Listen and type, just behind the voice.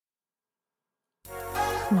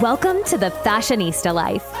Welcome to the Fashionista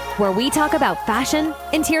Life, where we talk about fashion,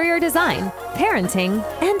 interior design, parenting,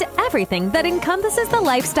 and everything that encompasses the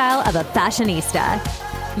lifestyle of a fashionista.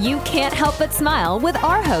 You can't help but smile with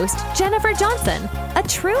our host, Jennifer Johnson, a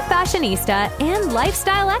true fashionista and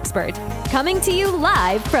lifestyle expert, coming to you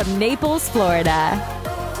live from Naples, Florida.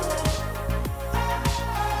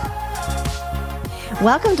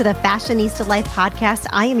 Welcome to the Fashionista Life podcast.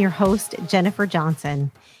 I am your host, Jennifer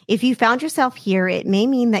Johnson. If you found yourself here, it may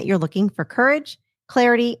mean that you're looking for courage,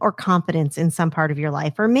 clarity, or confidence in some part of your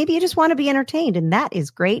life, or maybe you just want to be entertained, and that is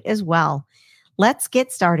great as well. Let's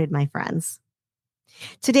get started, my friends.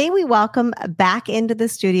 Today, we welcome back into the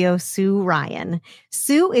studio Sue Ryan.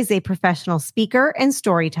 Sue is a professional speaker and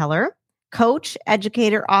storyteller, coach,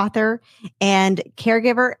 educator, author, and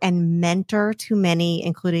caregiver and mentor to many,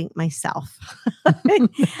 including myself.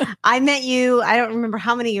 I met you, I don't remember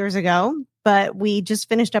how many years ago, but we just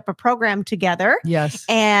finished up a program together. Yes.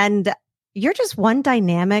 And you're just one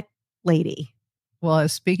dynamic lady. Well,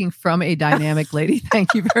 speaking from a dynamic lady,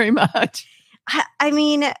 thank you very much. I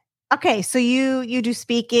mean, okay, so you do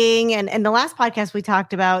speaking, and the last podcast we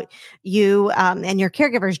talked about you and your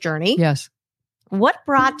caregiver's journey. Yes. What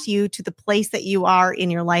brought you to the place that you are in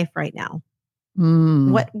your life right now?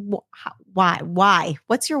 Why?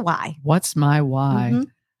 What's your why? What's my why? Mm-hmm.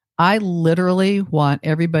 I literally want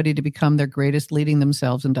everybody to become their greatest leading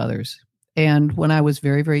themselves and others. And when I was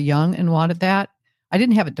very, very young and wanted that, I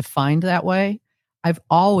didn't have it defined that way. I've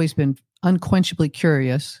always been unquenchably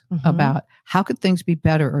curious about how could things be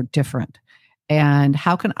better or different? And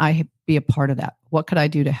how can I be a part of that? What could I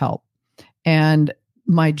do to help? And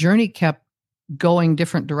my journey kept going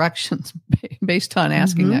different directions based on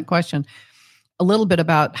asking that question. A little bit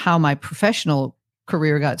about how my professional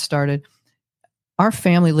career got started. Our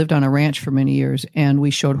family lived on a ranch for many years, and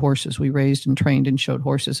we showed horses. We raised and trained and showed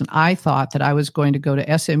horses. And I thought that I was going to go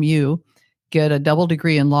to SMU, get a double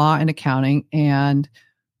degree in law and accounting, and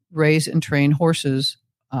raise and train horses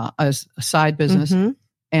as a side business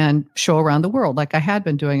and show around the world like I had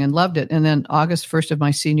been doing and loved it. And then August 1st of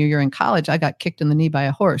my senior year in college, I got kicked in the knee by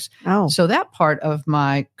a horse. Oh. So that part of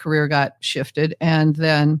my career got shifted. And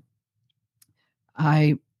then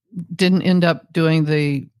I didn't end up doing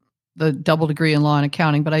the double degree in law and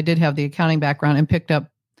accounting, but I did have the accounting background and picked up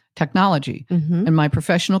technology. And my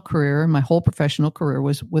professional career, my whole professional career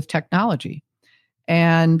was with technology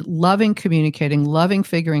and loving communicating, loving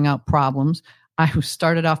figuring out problems. I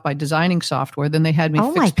started off by designing software. Then they had me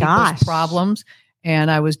fix people's problems. And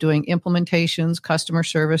I was doing implementations, customer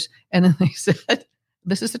service. And then they said,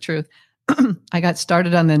 this is the truth. I got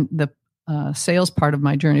started on the sales part of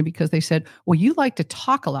my journey because they said, well, you like to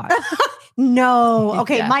talk a lot. No.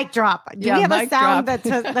 Okay. Yeah. Mic drop. Do we have a sound drop.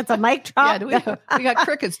 that's a mic drop? Yeah, we got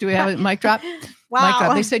crickets. Do we have a mic drop? Wow. Mic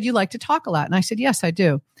drop. They said, you like to talk a lot. And I said, yes, I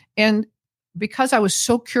do. And because I was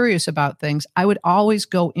so curious about things, I would always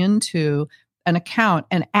go into an account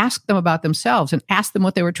and ask them about themselves and ask them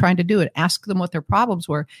what they were trying to do and ask them what their problems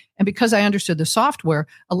were. And because I understood the software,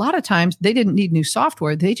 a lot of times they didn't need new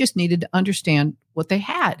software. They just needed to understand what they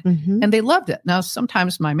had and they loved it. Now,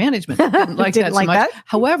 sometimes my management didn't like that so much.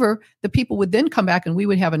 However, the people would then come back and we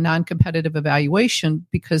would have a non-competitive evaluation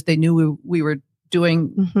because they knew we were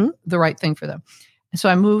doing the right thing for them. So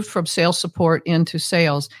I moved from sales support into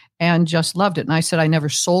sales and just loved it. And I said, I never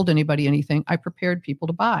sold anybody anything. I prepared people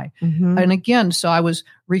to buy. And again, so I was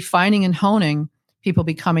refining and honing people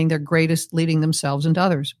becoming their greatest leading themselves and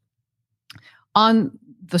others. On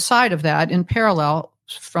the side of that, in parallel,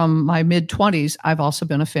 from my mid-20s, I've also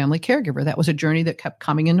been a family caregiver. That was a journey that kept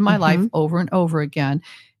coming into my life over and over again.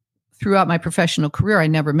 Throughout my professional career, I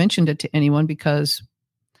never mentioned it to anyone because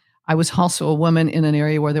I was also a woman in an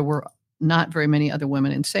area where there were not very many other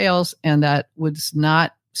women in sales, and that was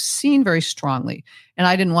not seen very strongly. And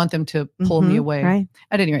I didn't want them to pull me away. Right.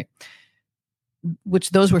 At any rate,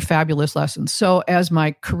 which those were fabulous lessons. So as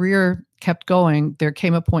my career kept going, there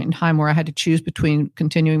came a point in time where I had to choose between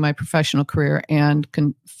continuing my professional career and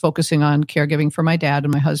focusing on caregiving for my dad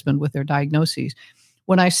and my husband with their diagnoses.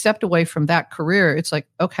 When I stepped away from that career, it's like,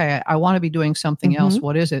 okay, I want to be doing something else.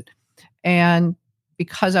 What is it? And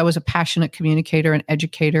because I was a passionate communicator and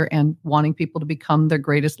educator and wanting people to become their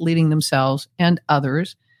greatest leading themselves and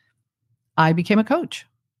others, I became a coach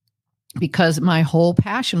because my whole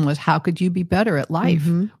passion was, how could you be better at life?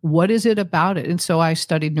 What is it about it? And so I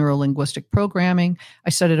studied neuro-linguistic programming. I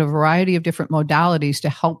studied a variety of different modalities to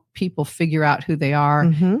help people figure out who they are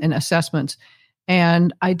and assessments.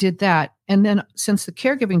 And I did that. And then since the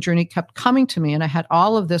caregiving journey kept coming to me and I had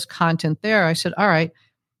all of this content there, I said, all right,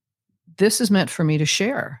 this is meant for me to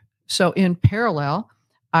share. So in parallel,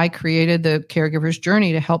 I created the Caregiver's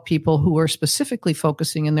Journey to help people who are specifically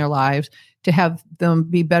focusing in their lives to have them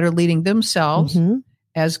be better leading themselves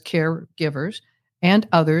as caregivers and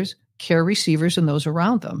others, care receivers, and those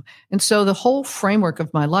around them. And so the whole framework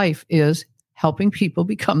of my life is helping people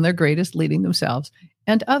become their greatest, leading themselves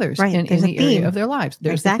and others in any area of their lives.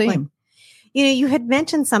 There's the theme. You know, you had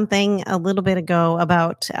mentioned something a little bit ago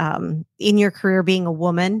about in your career being a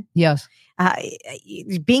woman. Yes.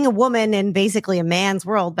 Being a woman in basically a man's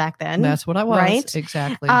world back then. That's what I was. Right?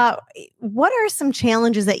 Exactly. What are some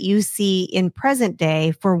challenges that you see in present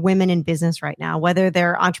day for women in business right now, whether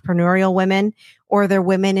they're entrepreneurial women or they're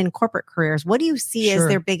women in corporate careers? What do you see as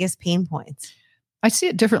their biggest pain points? I see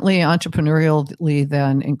it differently entrepreneurially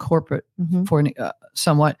than in corporate for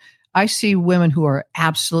somewhat. I see women who are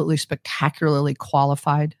absolutely spectacularly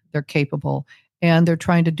qualified. They're capable and they're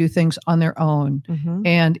trying to do things on their own.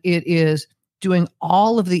 And it is doing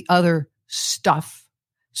all of the other stuff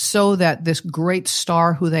so that this great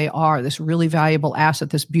star who they are, this really valuable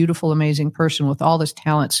asset, this beautiful, amazing person with all this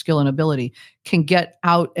talent, skill, and ability can get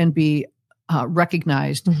out and be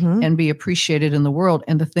recognized and be appreciated in the world.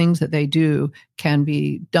 And the things that they do can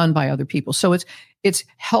be done by other people. So it's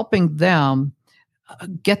helping them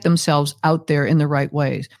get themselves out there in the right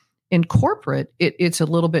ways. In corporate, it's a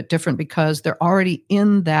little bit different because they're already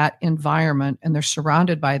in that environment and they're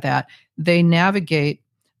surrounded by that. They navigate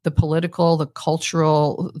the political, the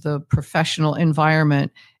cultural, the professional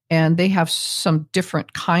environment, and they have some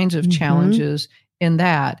different kinds of challenges in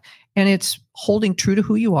that. And it's holding true to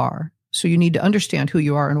who you are. So you need to understand who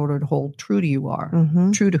you are in order to hold true to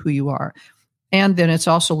who you are. And then it's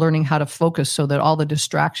also learning how to focus so that all the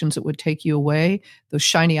distractions that would take you away, those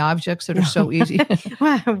shiny objects that are so easy.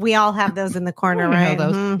 We all have those in the corner, right?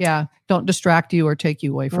 Yeah. Don't distract you or take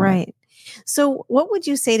you away from it. So what would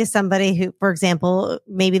you say to somebody who, for example,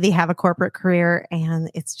 maybe they have a corporate career and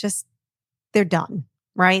it's just, they're done,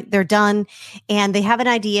 right? They're done and they have an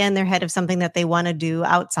idea in their head of something that they want to do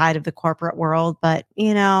outside of the corporate world. But,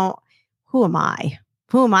 you know, who am I?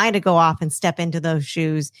 Who am I to go off and step into those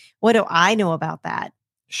shoes? What do I know about that?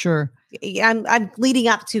 Sure. I'm leading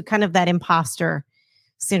up to kind of that imposter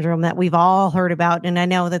syndrome that we've all heard about. And I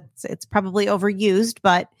know that it's probably overused,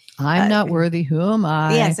 but I'm not worthy. Who am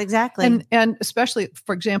I? Yes, exactly. And especially,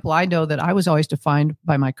 for example, I know that I was always defined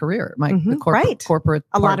by my career, the corporate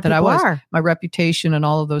a lot of that I was. Are. My reputation and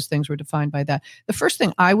all of those things were defined by that. The first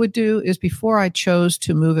thing I would do is before I chose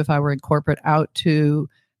to move, if I were in corporate, out to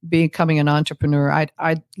becoming an entrepreneur,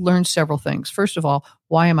 I'd learned several things. First of all,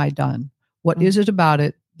 why am I done? What is it about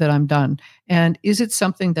it that I'm done? And is it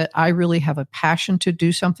something that I really have a passion to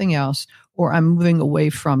do something else, or I'm moving away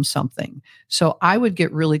from something? So I would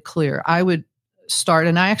get really clear. I would start,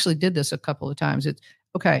 and I actually did this a couple of times. It's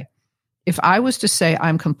okay. If I was to say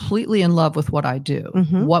I'm completely in love with what I do,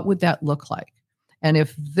 what would that look like? And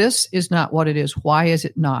if this is not what it is, why is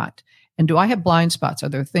it not? And do I have blind spots? Are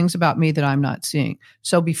there things about me that I'm not seeing?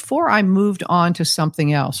 So before I moved on to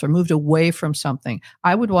something else or moved away from something,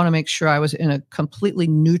 I would want to make sure I was in a completely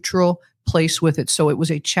neutral place with it. So it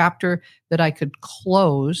was a chapter that I could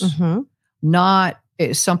close, not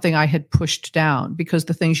something I had pushed down, because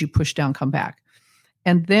the things you push down come back.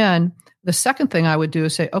 And then the second thing I would do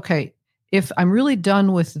is say, okay, if I'm really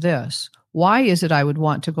done with this, why is it I would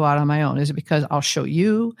want to go out on my own? Is it because I'll show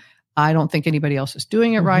you I don't think anybody else is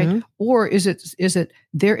doing it right? Or is it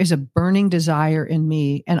there is a burning desire in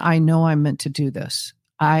me and I know I'm meant to do this.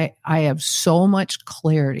 I have so much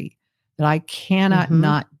clarity that I cannot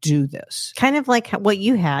not do this. Kind of like what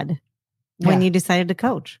you had when you decided to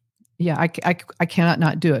coach. Yeah, I cannot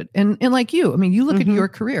not do it. And like you, I mean, you look at your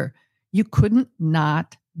career, you couldn't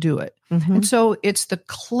not do it. And so it's the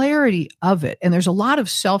clarity of it. And there's a lot of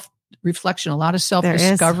self-reflection, a lot of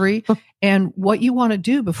self-discovery. And what you want to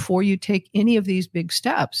do before you take any of these big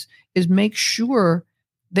steps is make sure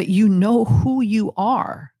that you know who you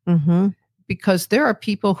are. Because there are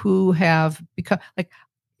people who have become like,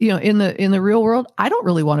 you know, in the real world, I don't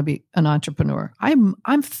really want to be an entrepreneur.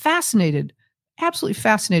 I'm fascinated, absolutely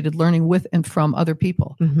fascinated learning with and from other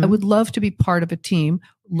people. I would love to be part of a team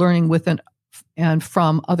learning with and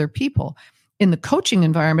from other people. In the coaching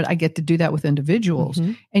environment, I get to do that with individuals.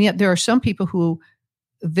 And yet there are some people who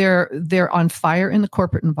they're on fire in the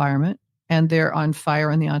corporate environment and they're on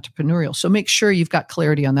fire in the entrepreneurial. So make sure you've got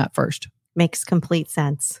clarity on that first. Makes complete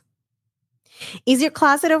sense. Is your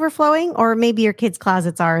closet overflowing, or maybe your kids'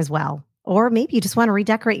 closets are as well? Or maybe you just want to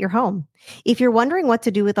redecorate your home. If you're wondering what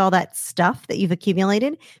to do with all that stuff that you've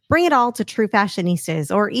accumulated, bring it all to True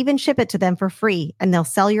Fashionistas or even ship it to them for free, and they'll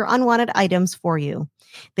sell your unwanted items for you.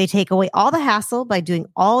 They take away all the hassle by doing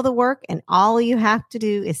all the work, and all you have to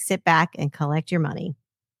do is sit back and collect your money.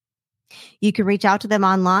 You can reach out to them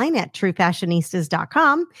online at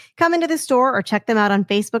truefashionistas.com. Come into the store or check them out on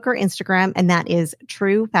Facebook or Instagram, and that is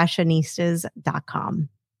truefashionistas.com.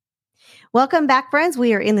 Welcome back, friends.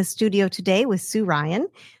 We are in the studio today with Sue Ryan,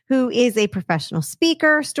 who is a professional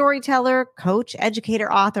speaker, storyteller, coach,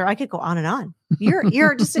 educator, author. I could go on and on.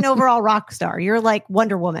 You're just an overall rock star. You're like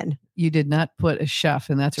Wonder Woman. You did not put a chef,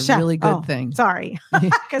 and that's a really good thing. Sorry,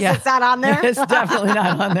 because it's not on there. It's definitely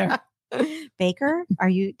not on there. Baker? Do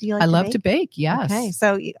you like I to love bake? to bake. Yes. Okay,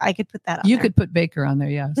 so I could put that on You there. could put baker on there.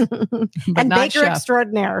 Yes. But and not baker chef.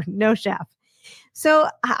 extraordinaire, no chef. So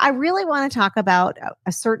I really want to talk about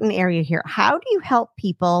a certain area here. How do you help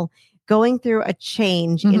people going through a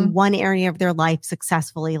change in one area of their life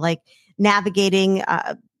successfully, like navigating,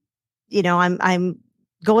 I'm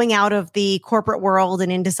going out of the corporate world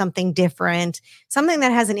and into something different, something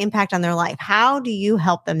that has an impact on their life. How do you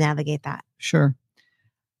help them navigate that? Sure.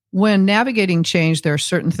 When navigating change, there are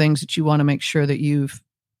certain things that you want to make sure that you've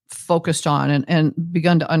focused on and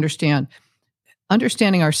begun to understand.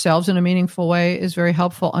 Understanding ourselves in a meaningful way is very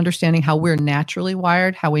helpful. Understanding how we're naturally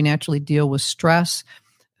wired, how we naturally deal with stress.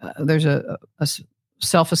 There's a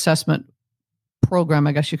self-assessment program,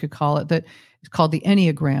 I guess you could call it, that is called the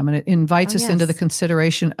Enneagram, and it invites us into the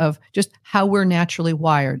consideration of just how we're naturally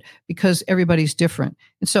wired, because everybody's different.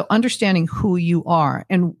 And so understanding who you are.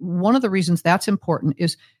 And one of the reasons that's important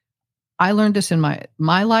is I learned this in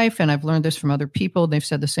my life, and I've learned this from other people. They've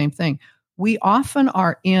said the same thing. We often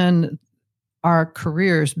are in our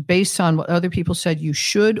careers based on what other people said you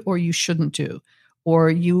should or you shouldn't do,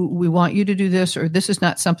 or we want you to do this, or this is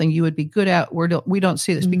not something you would be good at. We don't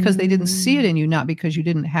see this because they didn't see it in you, not because you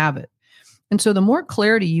didn't have it. And so the more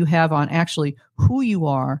clarity you have on actually who you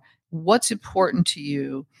are, what's important to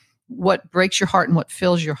you, what breaks your heart and what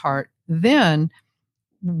fills your heart, then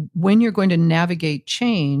when you're going to navigate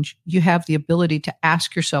change, you have the ability to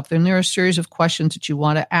ask yourself. Then there are a series of questions that you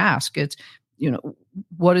want to ask. It's,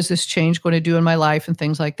 what is this change going to do in my life and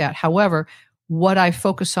things like that. However, what I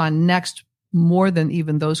focus on next, more than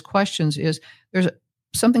even those questions, is there's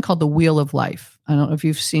something called the Wheel of Life. I don't know if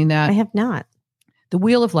you've seen that. I have not. The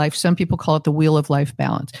Wheel of Life, some people call it the Wheel of Life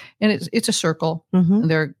balance. And it's a circle. And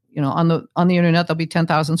there, on the internet, there'll be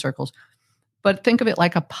 10,000 circles. But think of it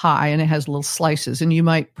like a pie, and it has little slices. And you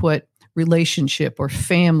might put relationship or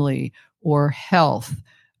family or health,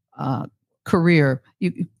 career.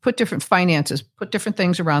 You put different finances, put different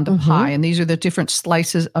things around the pie. And these are the different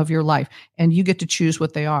slices of your life. And you get to choose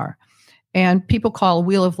what they are. And people call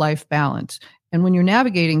Wheel of Life balance. And when you're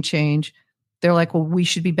navigating change, they're like, well, we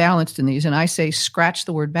should be balanced in these. And I say, scratch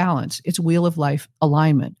the word balance. It's Wheel of Life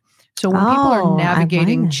alignment. So when people are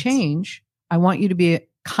navigating change, I want you to be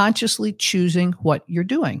consciously choosing what you're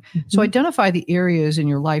doing. So identify the areas in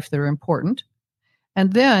your life that are important.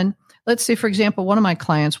 And then let's say, for example, one of my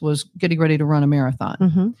clients was getting ready to run a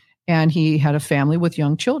marathon. And he had a family with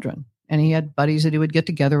young children. And he had buddies that he would get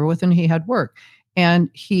together with, and he had work. And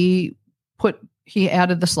he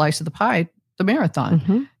added the slice of the pie, the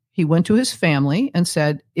marathon. He went to his family and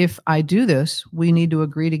said, if I do this, we need to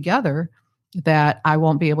agree together that I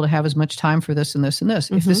won't be able to have as much time for this and this and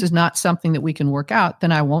this. If this is not something that we can work out,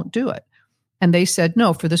 then I won't do it. And they said,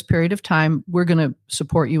 no, for this period of time, we're going to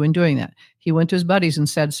support you in doing that. He went to his buddies and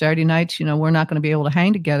said, Saturday nights, we're not going to be able to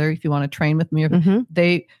hang together if you want to train with me.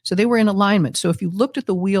 So they were in alignment. So if you looked at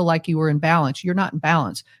the wheel like you were in balance, you're not in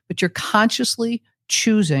balance, but you're consciously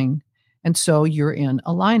choosing. And so you're in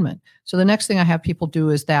alignment. So the next thing I have people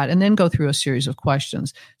do is that, and then go through a series of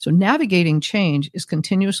questions. So navigating change is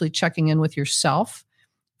continuously checking in with yourself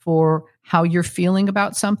for how you're feeling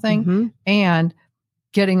about something and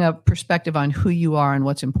getting a perspective on who you are and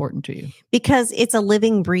what's important to you. Because it's a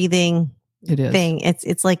living, breathing thing.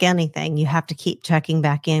 It's like anything. You have to keep checking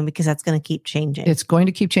back in, because that's going to keep changing. It's going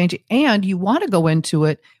to keep changing. And you want to go into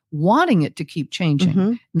it wanting it to keep changing.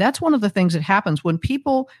 And that's one of the things that happens when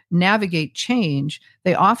people navigate change.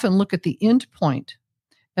 They often look at the end point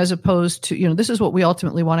as opposed to, this is what we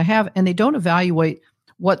ultimately want to have. And they don't evaluate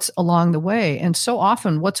what's along the way. And so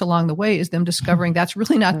often what's along the way is them discovering that's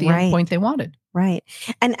really not the end point they wanted. Right.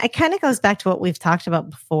 And it kind of goes back to what we've talked about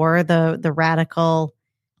before, the radical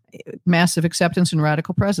massive acceptance and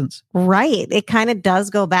radical presence. Right. It kind of does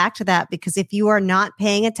go back to that, because if you are not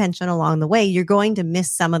paying attention along the way, you're going to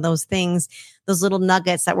miss some of those things, those little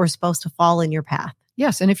nuggets that were supposed to fall in your path.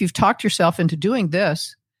 Yes. And if you've talked yourself into doing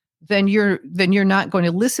this, then you're not going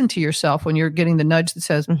to listen to yourself when you're getting the nudge that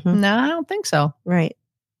says, no, I don't think so. Right.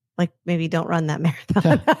 Like maybe don't run that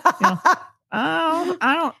marathon.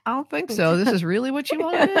 I don't think so. This is really what you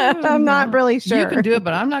want to do. I'm not really sure. You can do it,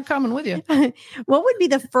 but I'm not coming with you. What would be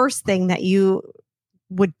the first thing that you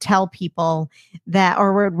would tell people that,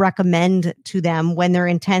 or would recommend to them when they're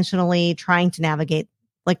intentionally trying to navigate?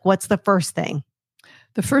 Like, what's the first thing?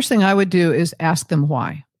 The first thing I would do is ask them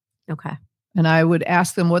why. Okay. And I would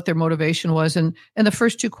ask them what their motivation was. And the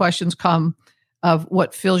first two questions come of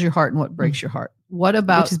what fills your heart and what breaks your heart. What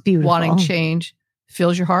about wanting change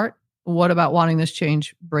fills your heart? What about wanting this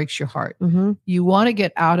change breaks your heart? Mm-hmm. You want to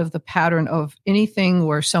get out of the pattern of anything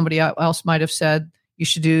where somebody else might have said, you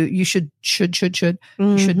should do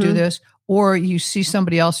this. Or you see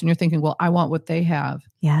somebody else and you're thinking, well, I want what they have.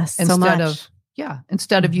 Yes.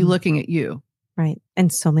 Instead of you looking at you. Right.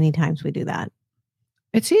 And so many times we do that.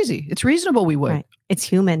 It's easy. It's reasonable. We would. Right. It's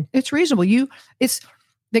human. It's reasonable.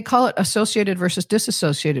 They call it associated versus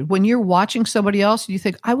disassociated. When you're watching somebody else, you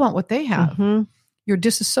think, I want what they have. Mm-hmm. You're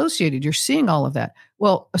disassociated. You're seeing all of that.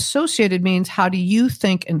 Well, associated means how do you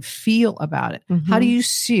think and feel about it? Mm-hmm. How do you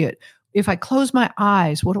see it? If I close my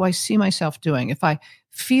eyes, what do I see myself doing? If I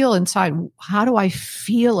feel inside, how do I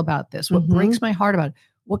feel about this? What Mm-hmm. breaks my heart about it?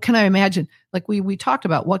 What can I imagine? Like we talked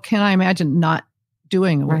about, what can I imagine not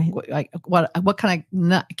doing? Right. What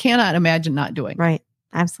cannot imagine not doing? Right.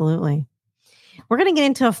 Absolutely. We're going to get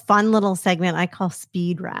into a fun little segment I call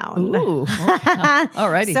speed round. Ooh. All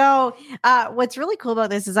righty. So what's really cool about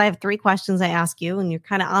this is I have 3 questions I ask you, and you're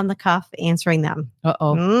kind of on the cuff answering them.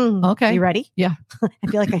 Uh-oh. Okay. You ready? Yeah. I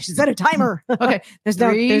feel like I should set a timer. Okay. There's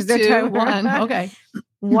 3, no 2, timer. 1. Okay.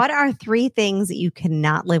 What are 3 things that you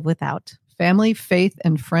cannot live without? Family, faith,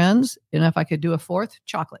 and friends. And if I could do a 4th,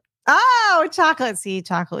 chocolate. Oh, chocolate. See,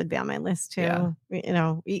 chocolate would be on my list too.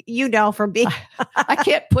 Yeah. You know, from being I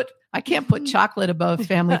can't put chocolate above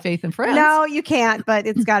family, faith, and friends. No, you can't, but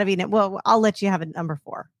it's got to be. Well, I'll let you have a number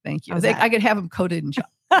 4. Thank you. How's that? I could have them coated in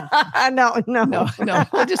chocolate. No.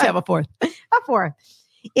 We'll just have a 4th. A 4th.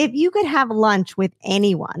 If you could have lunch with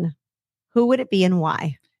anyone, who would it be and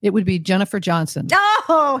why? It would be Jennifer Johnson.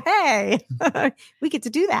 Oh, hey, we get to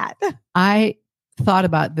do that. I thought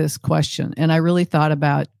about this question, and I really thought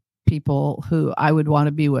about people who I would want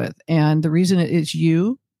to be with. And the reason it is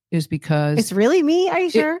you is because it's really me. Are you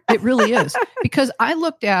sure? It really is. Because I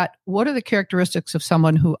looked at what are the characteristics of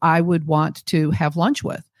someone who I would want to have lunch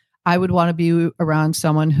with. I would want to be around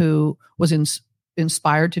someone who was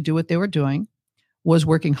inspired to do what they were doing, was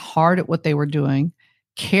working hard at what they were doing,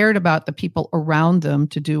 cared about the people around them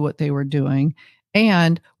to do what they were doing,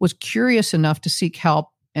 and was curious enough to seek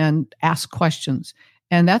help and ask questions.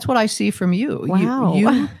 And that's what I see from you.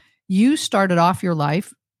 Wow. You started off your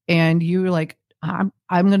life and you were like, I'm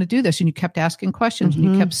going to do this. And you kept asking questions and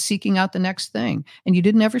you kept seeking out the next thing. And you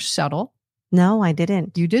didn't ever settle. No, I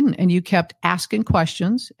didn't. You didn't. And you kept asking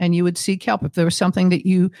questions and you would seek help. If there was something that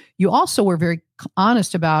you also were very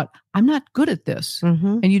honest about, I'm not good at this.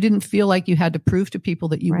 Mm-hmm. And you didn't feel like you had to prove to people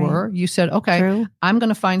that you were. You said, okay, True. I'm going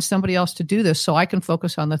to find somebody else to do this so I can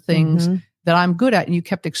focus on the things that I'm good at. And you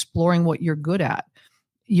kept exploring what you're good at.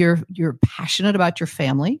 You're passionate about your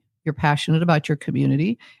family. You're passionate about your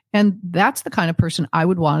community. And that's the kind of person I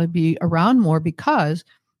would want to be around more, because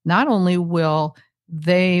not only will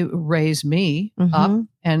they raise me up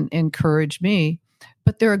and encourage me,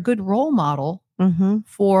 but they're a good role model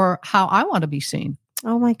for how I want to be seen.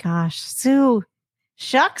 Oh my gosh, Sue,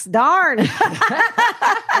 shucks, darn.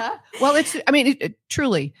 Well,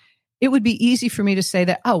 truly, it would be easy for me to say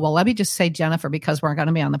that, oh, well, let me just say Jennifer because we're going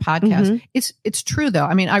to be on the podcast. It's true, though.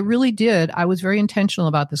 I mean, I really did. I was very intentional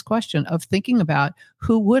about this question of thinking about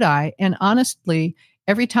who would I? And honestly,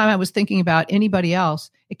 every time I was thinking about anybody else,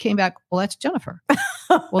 it came back, well, that's Jennifer.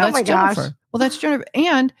 Well, that's Jennifer. Gosh. Well, that's Jennifer.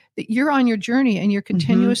 And you're on your journey and you're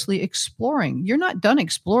continuously exploring. You're not done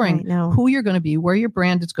exploring who you're going to be, where your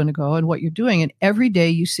brand is going to go, and what you're doing. And every day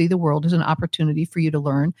you see the world as an opportunity for you to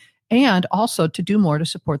learn and also to do more to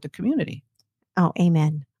support the community. Oh,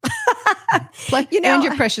 amen. And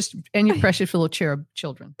your precious little cherub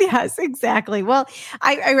children. Yes, exactly. Well,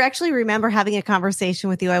 I actually remember having a conversation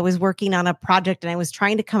with you. I was working on a project and I was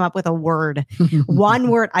trying to come up with a word. One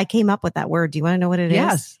word. I came up with that word. Do you want to know what it is?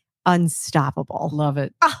 Yes. Unstoppable. Love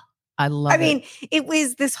it. I love it. I mean, it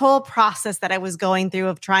was this whole process that I was going through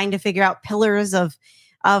of trying to figure out pillars of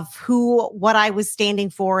what I was standing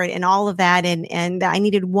for and all of that. And I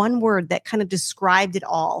needed one word that kind of described it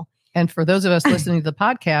all. And for those of us listening to the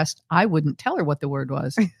podcast, I wouldn't tell her what the word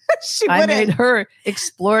was. I made her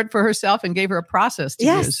explore it for herself and gave her a process to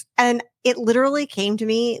use. And it literally came to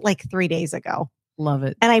me like 3 days ago. Love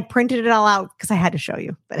it. And I printed it all out because I had to show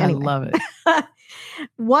you. But anyway. I love it.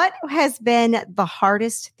 What has been the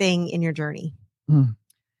hardest thing in your journey?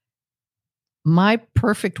 My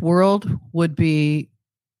perfect world would be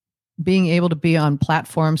being able to be on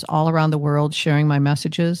platforms all around the world, sharing my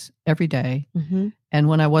messages every day. And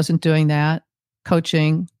when I wasn't doing that,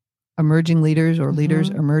 coaching emerging leaders or leaders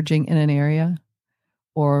emerging in an area,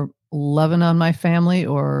 or loving on my family,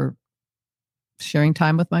 or sharing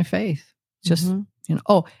time with my faith. Just,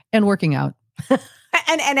 and working out.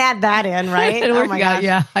 and add that in, right? And working out.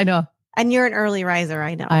 Yeah, I know. And you're an early riser,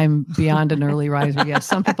 I know. I'm beyond an early riser. Yes.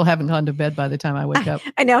 Some people haven't gone to bed by the time I wake up.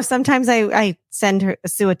 I know. Sometimes I send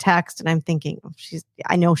Sue a text and I'm thinking,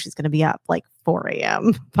 I know she's going to be up like 4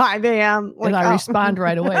 a.m., 5 a.m. And I respond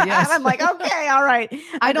right away. Yes. And I'm like, okay, all right.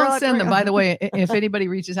 I don't send them, by the way. If anybody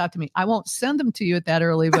reaches out to me, I won't send them to you at that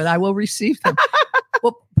early, but I will receive them.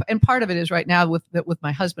 Well, and part of it is right now with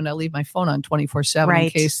my husband, I leave my phone on 24/7 in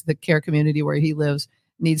case the care community where he lives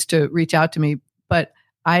needs to reach out to me. But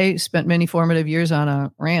I spent many formative years on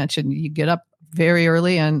a ranch, and you get up very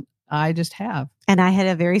early, and I just have. And I had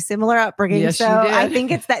a very similar upbringing. Yes, so you did. I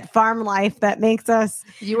think it's that farm life that makes us.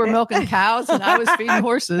 You were milking cows and I was feeding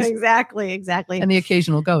horses. Exactly. And the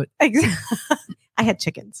occasional goat. I had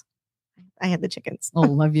chickens. I had the chickens. Oh,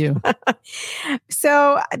 love you.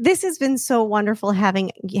 So this has been so wonderful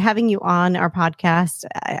having you on our podcast.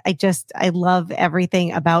 I love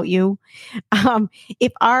everything about you.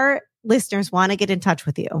 If our listeners want to get in touch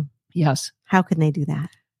with you, yes, how can they do that?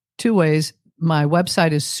 2 ways. My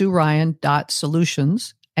website is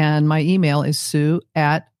sueryan.solutions, and my email is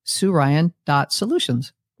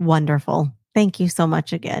sue@sueryan.solutions. Wonderful. Thank you so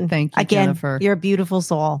much again. Thank you, Jennifer. You're a beautiful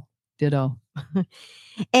soul. Ditto.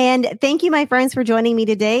 And thank you, my friends, for joining me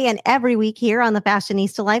today and every week here on The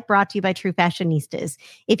Fashionista Life, brought to you by True Fashionistas.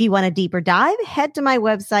 If you want a deeper dive, head to my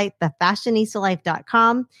website,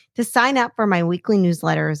 thefashionistalife.com, to sign up for my weekly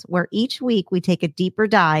newsletters, where each week we take a deeper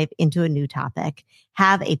dive into a new topic.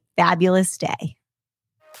 Have a fabulous day.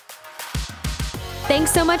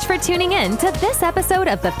 Thanks so much for tuning in to this episode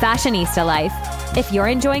of The Fashionista Life. If you're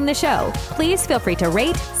enjoying the show, please feel free to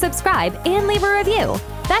rate, subscribe, and leave a review.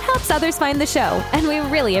 That helps others find the show, and we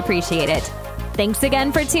really appreciate it. Thanks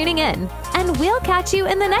again for tuning in, and we'll catch you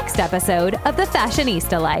in the next episode of The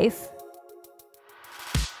Fashionista Life.